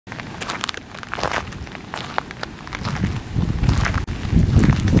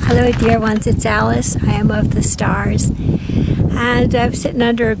Hello dear ones, it's Alice. I am of the stars, and I'm sitting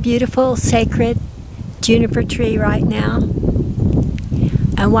under a beautiful sacred juniper tree right now.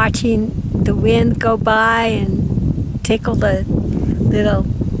 I'm watching the wind go by and tickle the little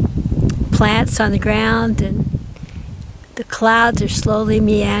plants on the ground, and the clouds are slowly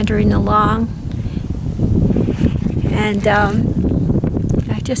meandering along. And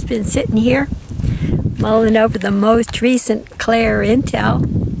I've just been sitting here mulling over the most recent Claire intel.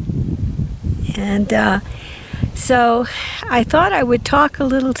 And so I thought I would talk a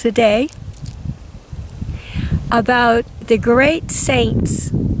little today about the great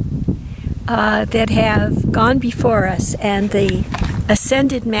saints that have gone before us, and the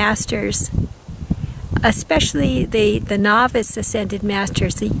ascended masters, especially the novice ascended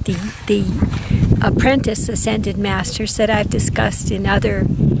masters, the apprentice ascended masters that I've discussed in other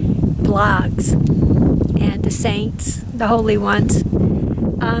blogs, and the saints, the holy ones.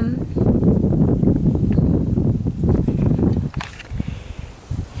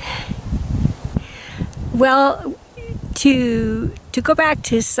 Well, to go back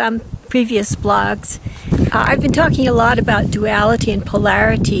to some previous blogs, I've been talking a lot about duality and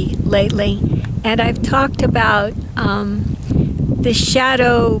polarity lately, and I've talked about the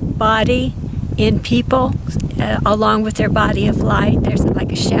shadow body in people, along with their body of light. There's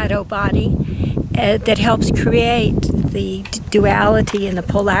like a shadow body that helps create the duality and the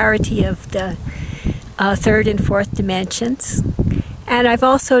polarity of the third and fourth dimensions. And I've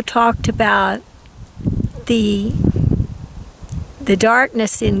also talked about the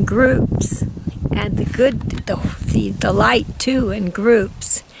darkness in groups, and the light too in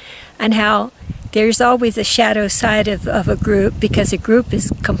groups, and how there's always a shadow side of a group, because a group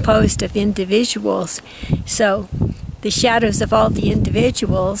is composed of individuals. So the shadows of all the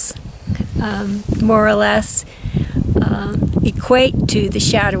individuals more or less equate to the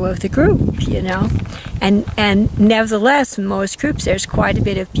shadow of the group, you know. And nevertheless, in most groups there's quite a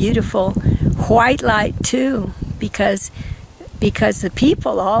bit of beautiful white light too, because the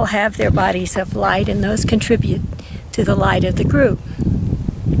people all have their bodies of light, and those contribute to the light of the group.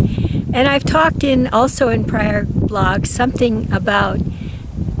 And I've talked also in prior blogs something about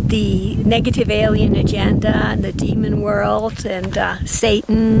the negative alien agenda and the demon world and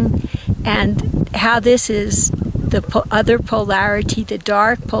Satan, and how this is the other polarity, the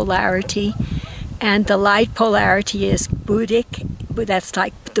dark polarity, and the light polarity is Buddhic, that's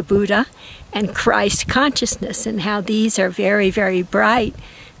like the Buddha, and Christ consciousness, and how these are very, very bright.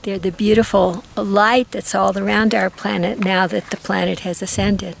 They're the beautiful light that's all around our planet now that the planet has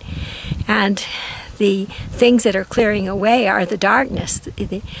ascended. And the things that are clearing away are the darkness,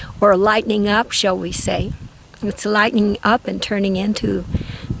 or lightening up, shall we say. It's lightening up and turning into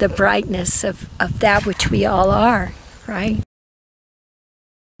the brightness of that which we all are, right?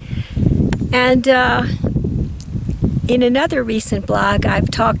 And in another recent blog,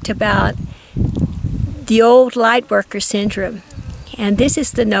 I've talked about the old light worker syndrome. And this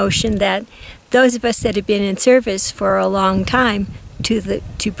is the notion that those of us that have been in service for a long time to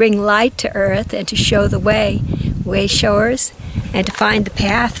bring light to earth and to show the way showers, and to find the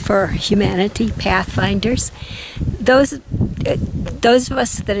path for humanity, pathfinders, those of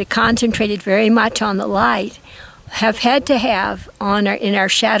us that have concentrated very much on the light have had to have in our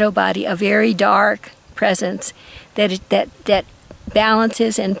shadow body a very dark presence that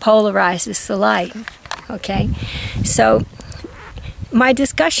balances and polarizes the light. Okay, so my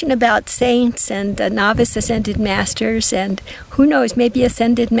discussion about saints and novice ascended masters, and who knows, maybe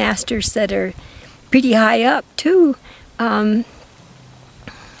ascended masters that are pretty high up too,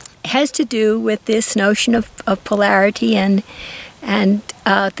 has to do with this notion of polarity and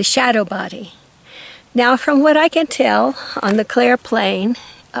the shadow body. Now, from what I can tell on the Claire plane,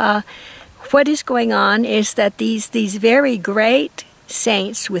 what is going on is that these very great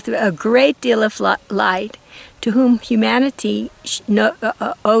saints with a great deal of light, to whom humanity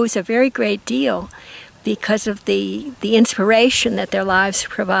owes a very great deal because of the inspiration that their lives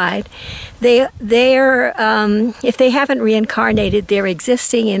provide, they're if they haven't reincarnated, they're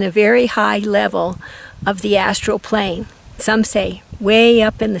existing in a very high level of the astral plane. Some say way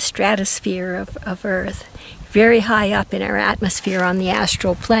up in the stratosphere of Earth, very high up in our atmosphere on the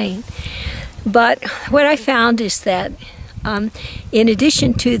astral plane. But what I found is that in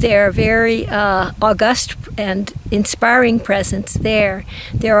addition to their very august and inspiring presence there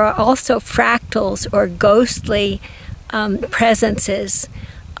are also fractals, or ghostly presences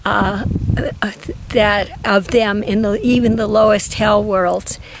that of them in even the lowest hell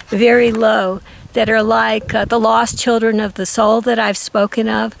worlds, very low, that are like the lost children of the soul that I've spoken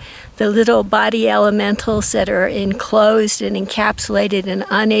of, the little body elementals that are enclosed and encapsulated and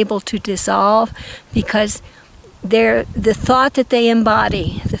unable to dissolve because the thought that they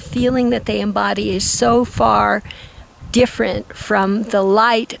embody, the feeling that they embody is so far different from the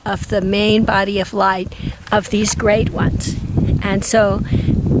light of the main body of light of these great ones. And so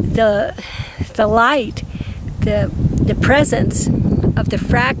the light, the presence of the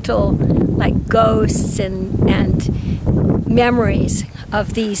fractal, like ghosts and memories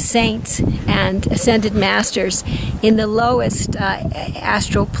of these saints and ascended masters in the lowest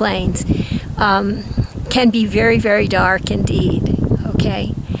astral planes can be very, very dark indeed,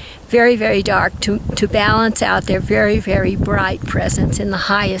 okay? Very, very dark to balance out their very, very bright presence in the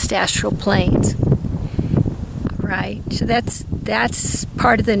highest astral planes. Right, so that's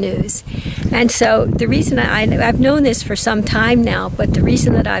part of the news. And so the reason I've known this for some time now, but the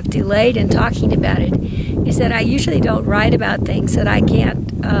reason that I've delayed in talking about it is that I usually don't write about things that I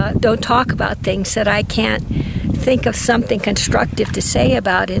can't, don't talk about things that I can't think of something constructive to say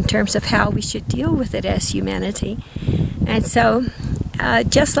about in terms of how we should deal with it as humanity. And so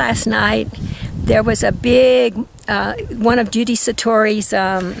just last night there was a big, one of Judy Satori's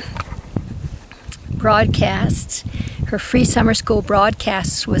broadcasts, her free summer school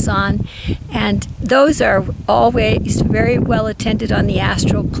broadcasts was on, and those are always very well attended on the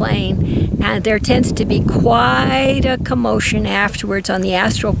astral plane, and there tends to be quite a commotion afterwards on the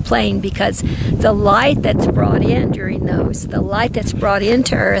astral plane because the light that's brought in during those, the light that's brought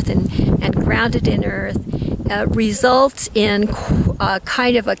into Earth and grounded in Earth results in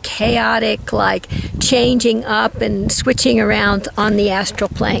kind of a chaotic, like changing up and switching around on the astral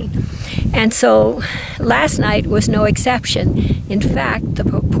plane. And so last night was no exception. In fact, the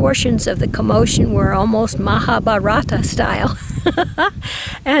proportions of the commotion were almost Mahabharata style.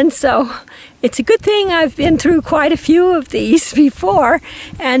 And so it's a good thing I've been through quite a few of these before.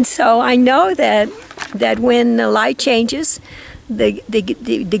 And so I know that when the light changes,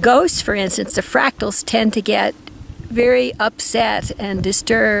 the ghosts, for instance, the fractals tend to get very upset and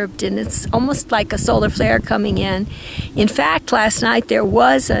disturbed, and it's almost like a solar flare coming in. In fact, last night there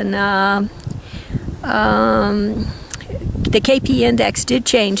was the KP index did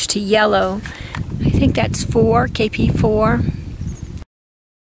change to yellow. I think that's 4, KP4.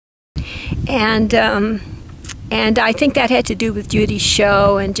 And I think that had to do with Judy's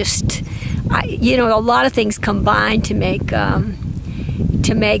show and just, you know, a lot of things combined to make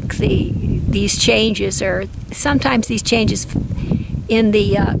these changes, or sometimes these changes in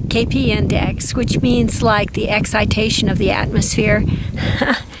the KP index, which means like the excitation of the atmosphere.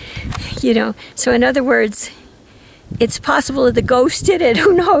 You know, so in other words, it's possible that the ghost did it,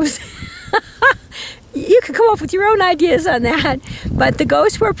 who knows? You can come up with your own ideas on that, but the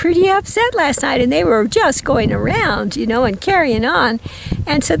ghosts were pretty upset last night, and they were just going around, you know, and carrying on.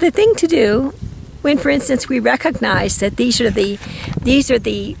 And so the thing to do, when, for instance, we recognize that these are the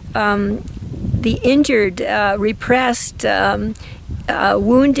injured, repressed,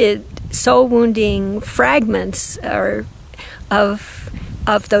 wounded, soul-wounding fragments of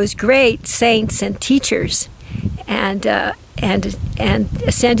those great saints and teachers and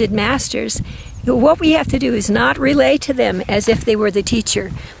ascended masters, what we have to do is not relate to them as if they were the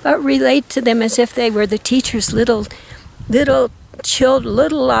teacher, but relate to them as if they were the teacher's little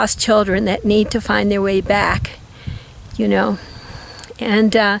lost children that need to find their way back, you know.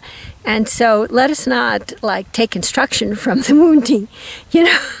 And so let us not like take instruction from the wounding, you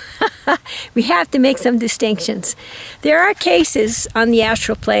know. We have to make some distinctions. There are cases on the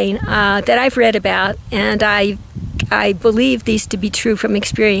astral plane that I've read about, and I believe these to be true from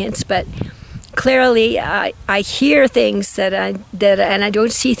experience, but clearly I hear things and I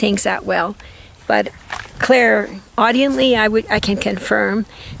don't see things that well. But clairaudiently, I can confirm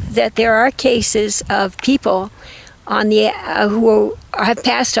that there are cases of people on the who have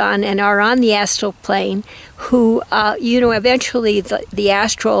passed on and are on the astral plane who, you know, eventually the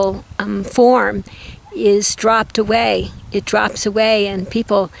astral form is dropped away. It drops away, and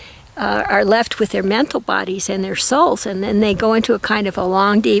people are left with their mental bodies and their souls, and then they go into a kind of a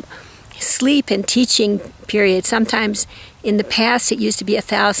long, deep sleep and teaching period. Sometimes in the past it used to be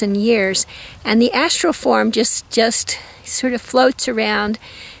 1,000 years, and the astral form just sort of floats around.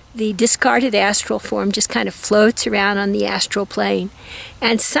 The discarded astral form just kind of floats around on the astral plane.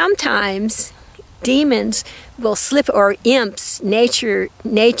 And sometimes demons will slip, or imps, nature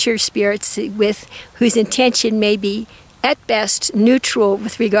spirits with whose intention may be at best neutral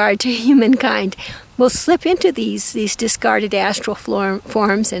with regard to humankind, will slip into these discarded astral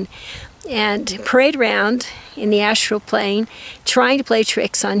forms and parade around in the astral plane trying to play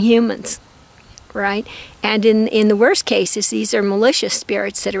tricks on humans. right? And in the worst cases, these are malicious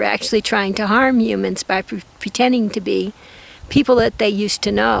spirits that are actually trying to harm humans by pretending to be people that they used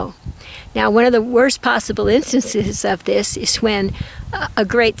to know. Now, one of the worst possible instances of this is when a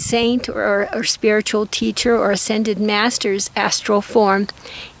great saint or spiritual teacher or ascended master's astral form,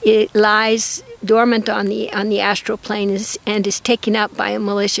 it lies dormant on the astral plane and is taken up by a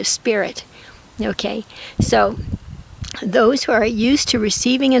malicious spirit. Okay, so those who are used to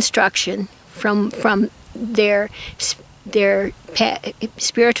receiving instruction from their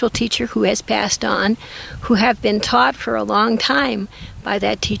spiritual teacher who has passed on, who have been taught for a long time by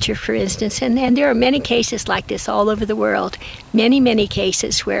that teacher, for instance, and there are many cases like this all over the world, many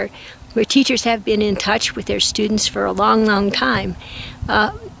cases where teachers have been in touch with their students for a long time,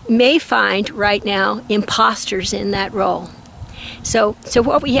 may find right now imposters in that role. So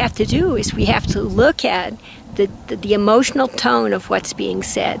what we have to do is we have to look at the emotional tone of what's being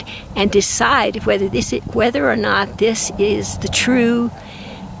said and decide whether or not this is the true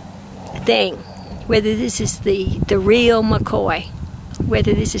thing, whether this is the real McCoy,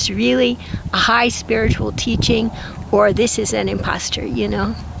 whether this is really a high spiritual teaching or this is an imposter, you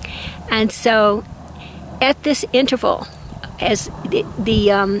know. And so at this interval, as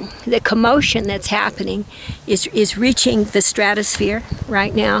the commotion that's happening is reaching the stratosphere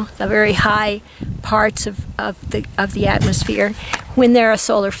right now, the very high parts of the atmosphere, when there are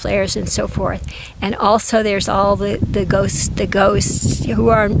solar flares and so forth, and also there's all the ghosts who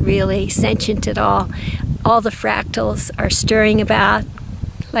aren't really sentient at all. All the fractals are stirring about,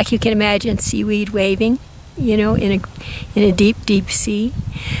 like you can imagine seaweed waving, you know, in a deep sea,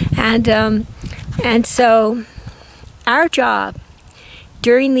 and so our job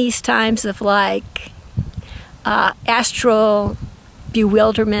during these times of like astral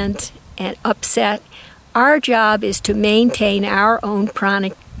bewilderment and upset, our job is to maintain our own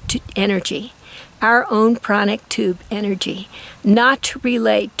pranic energy, our own pranic tube energy, not to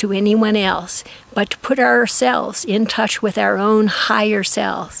relate to anyone else, but to put ourselves in touch with our own higher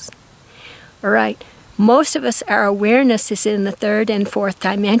selves. All right, most of us, our awareness is in the third and fourth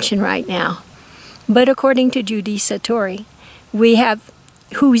dimension right now. But according to Judy Satori, we have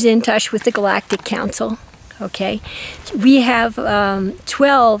who's in touch with the Galactic Council, okay? We have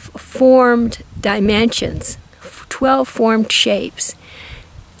 12 formed dimensions, 12 formed shapes.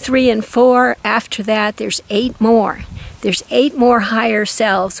 3 and 4, after that there's 8 more. There's 8 more higher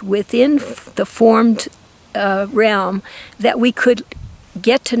selves within the formed realm that we could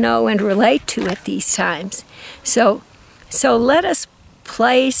get to know and relate to at these times. So let us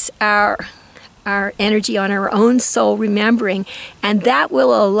place our energy on our own soul remembering, and that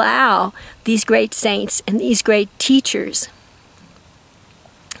will allow these great saints and these great teachers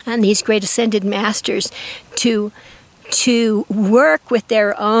and these great ascended masters to work with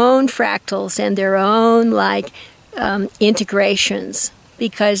their own fractals and their own integrations,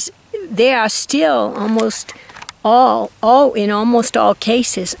 because they are still almost in almost all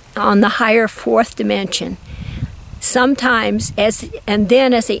cases on the higher fourth dimension. Sometimes and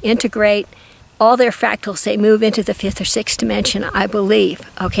then as they integrate all their fractals, they move into the 5th or 6th dimension, I believe.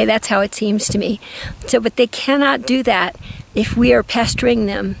 Okay, that's how it seems to me. So, but they cannot do that if we are pestering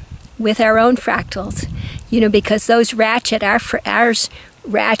them with our own fractals, you know, because those ratchet, ours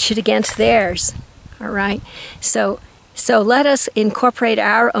ratchet against theirs. All right. So let us incorporate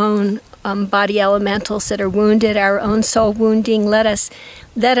our own body elementals that are wounded, our own soul wounding. Let us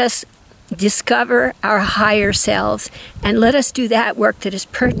discover our higher selves, and let us do that work that is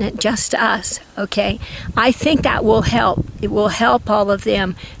pertinent just to us, okay? I think that will help. It will help all of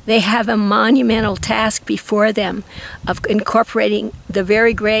them. They have a monumental task before them of incorporating the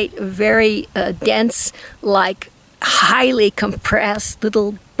very great, very dense, like highly compressed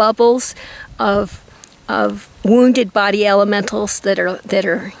little bubbles of wounded body elementals that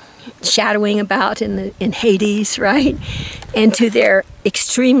are shadowing about in Hades, right? Into their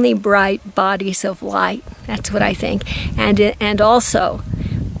extremely bright bodies of light. That's what I think. And also,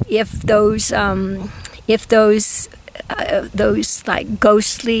 if those like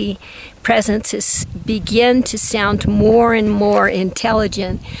ghostly presences begin to sound more and more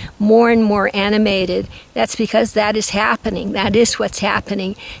intelligent, more and more animated, that's because that is happening. That is what's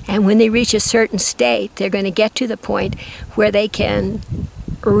happening. And when they reach a certain state, they're going to get to the point where they can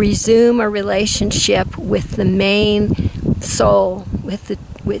resume a relationship with the main soul,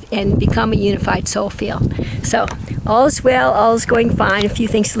 and become a unified soul field. So all is well, all is going fine. A few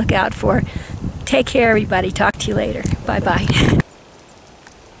things to look out for. Take care, everybody. Talk to you later. Bye-bye.